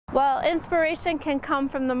Well, inspiration can come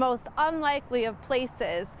from the most unlikely of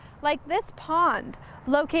places, like this pond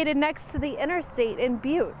located next to the interstate in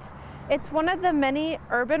Butte. It's one of the many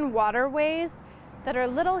urban waterways that are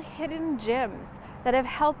little hidden gems that have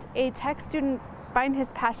helped a tech student find his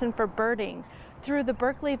passion for birding through the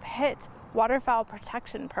Berkeley Pit Waterfowl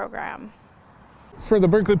Protection Program. For the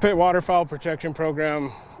Berkeley Pit Waterfowl Protection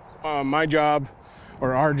Program, my job,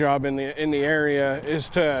 or our job in the area,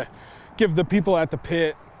 is to give the people at the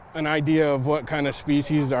pit an idea of what kind of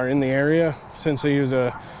species are in the area, since they use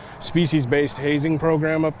a species-based hazing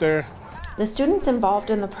program up there. The students involved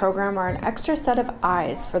in the program are an extra set of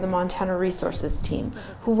eyes for the Montana Resources team,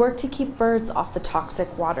 who work to keep birds off the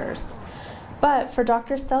toxic waters. But for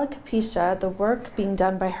Dr. Stella Capiscia, the work being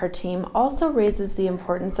done by her team also raises the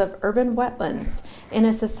importance of urban wetlands in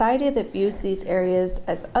a society that views these areas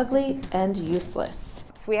as ugly and useless.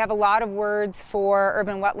 We have a lot of words for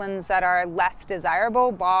urban wetlands that are less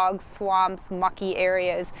desirable: bogs, swamps, mucky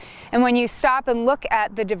areas. And when you stop and look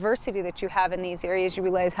at the diversity that you have in these areas, you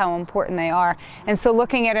realize how important they are. And so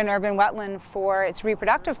looking at an urban wetland for its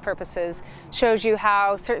reproductive purposes shows you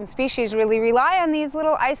how certain species really rely on these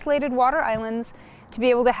little isolated water islands to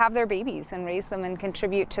be able to have their babies and raise them and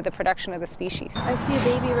contribute to the production of the species. I see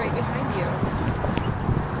a baby right behind you.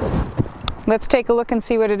 Let's take a look and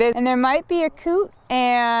see what it is. And there might be a coot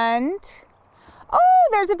and, oh,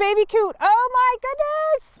 there's a baby coot. Oh my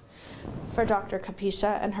goodness! For Dr.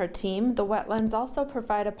 Capiscia and her team, the wetlands also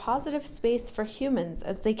provide a positive space for humans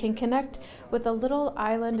as they can connect with a little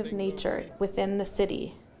island of nature within the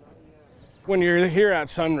city. When you're here at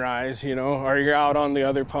sunrise, you know, or you're out on the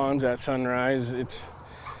other ponds at sunrise, it's,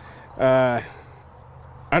 I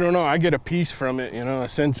don't know, I get a peace from it, you know, a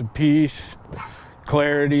sense of peace,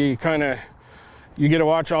 clarity, kind of, you get to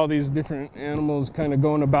watch all these different animals kind of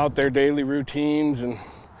going about their daily routines, and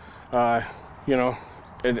you know,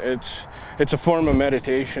 it's a form of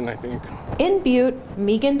meditation, I think. In Butte,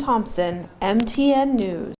 Megan Thompson, MTN News.